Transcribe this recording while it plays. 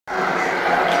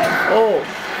Oh,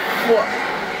 what?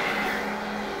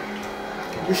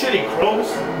 You're shitting crows?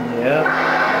 Yeah.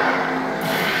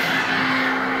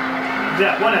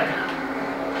 Yeah, one at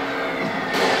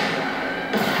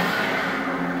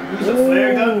use a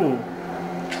flare gun?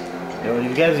 Yo,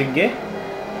 these guys are gay?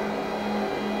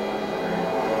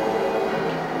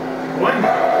 One.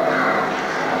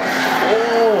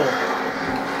 Oh.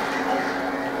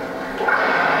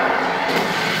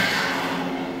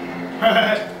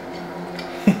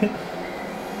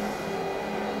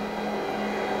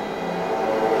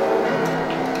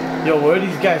 Yo, where are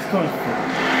these guys coming from?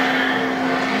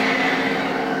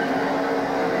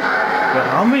 Yo,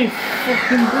 how many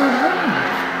fucking birds are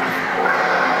there?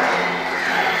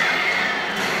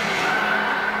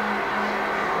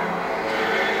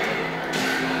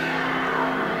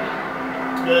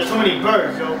 Yo, there's so many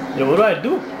birds, yo. Yo, what do I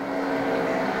do?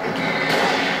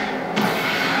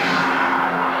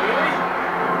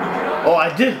 Oh,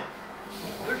 I did.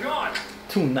 They're gone.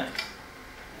 Too nice.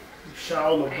 You shot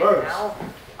all the birds.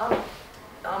 Al,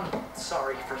 I'm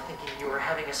sorry for thinking you were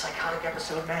having a psychotic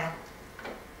episode, man.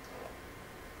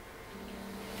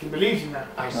 He believes you now.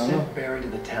 I sent Barry to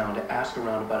the town to ask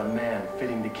around about a man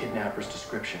fitting the kidnapper's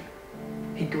description.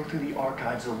 He'd go through the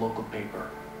archives of the local paper.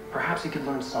 Perhaps he could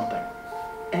learn something.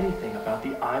 Anything about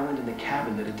the island and the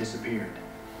cabin that had disappeared.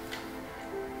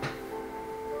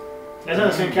 That's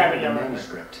not the same cabin, The yeah.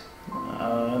 manuscript.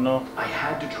 No. I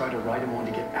had to try to write him one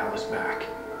to get Alice back.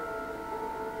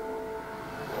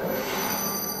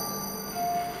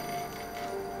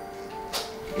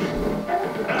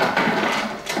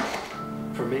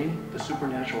 For me, the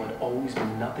supernatural had always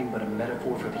been nothing but a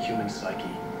metaphor for the human psyche,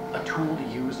 a tool to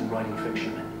use in writing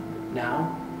fiction.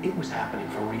 Now, it was happening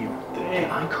for real,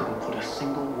 and I couldn't put a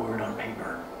single word on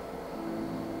paper.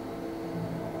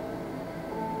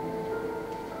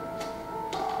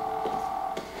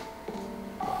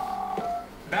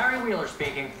 Barry Wheeler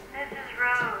speaking. This is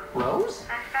Rose. Rose?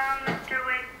 I found Mr.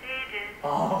 Waite's pages.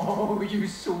 Oh, you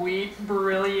sweet,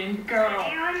 brilliant girl.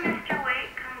 Could you and Mr.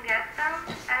 Waite come get them?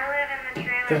 I live in the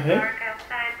The trailer heck? park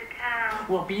outside the town.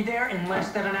 We'll be there in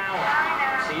less than an hour. Bye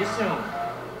now. See you soon.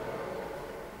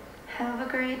 Have a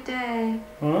great day.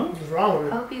 Huh? What's wrong with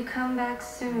it? Hope you come back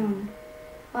soon.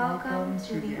 Welcome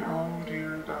to the old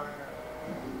dear diner.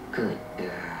 Good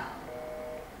girl.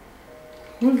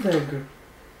 Who's that girl?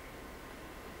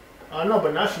 I don't know,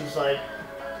 but now she's like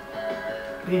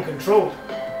being controlled.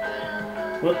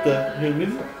 What the? Here,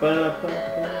 music? Ba-da-ba-ba.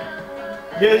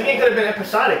 Yeah, this game could have been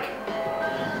episodic.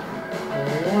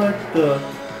 What the?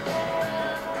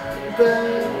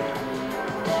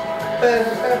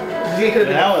 This game could have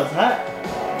been That was hot.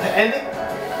 the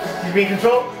ending. He's being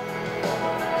controlled.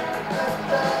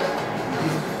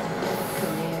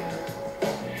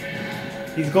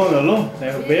 He's going alone.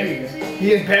 Like a baby.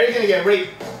 He and Barry's gonna get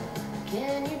raped.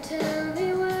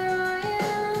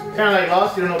 Kind of like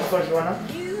Lost. You don't know what the fuck's going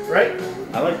on, right?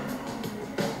 I like.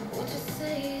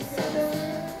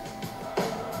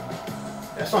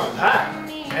 That song's hot.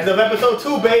 End of episode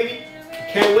 2, baby.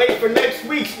 Can't wait for next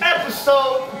week's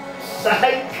episode. Psych.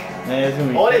 Yeah, it's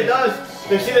gonna be All it does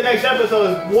to see the next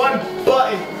episode is one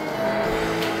button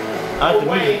I have to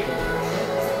away. music.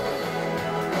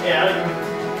 Yeah, I like the music.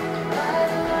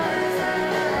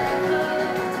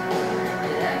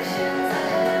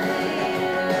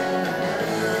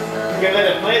 You gonna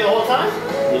let it play the whole time?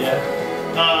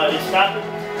 Yeah. You stop it.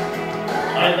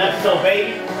 And that's so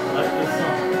baby. That's the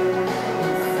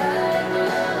song.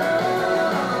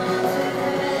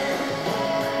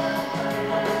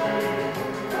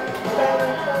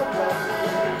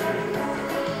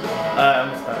 I'm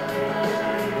gonna stop.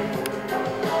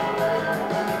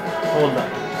 Hold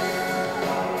on.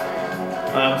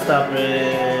 I'm gonna stop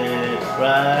it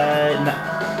right now.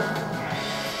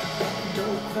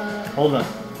 Hold on.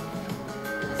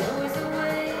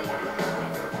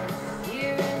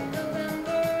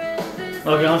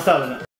 Okay, I'm stopping it.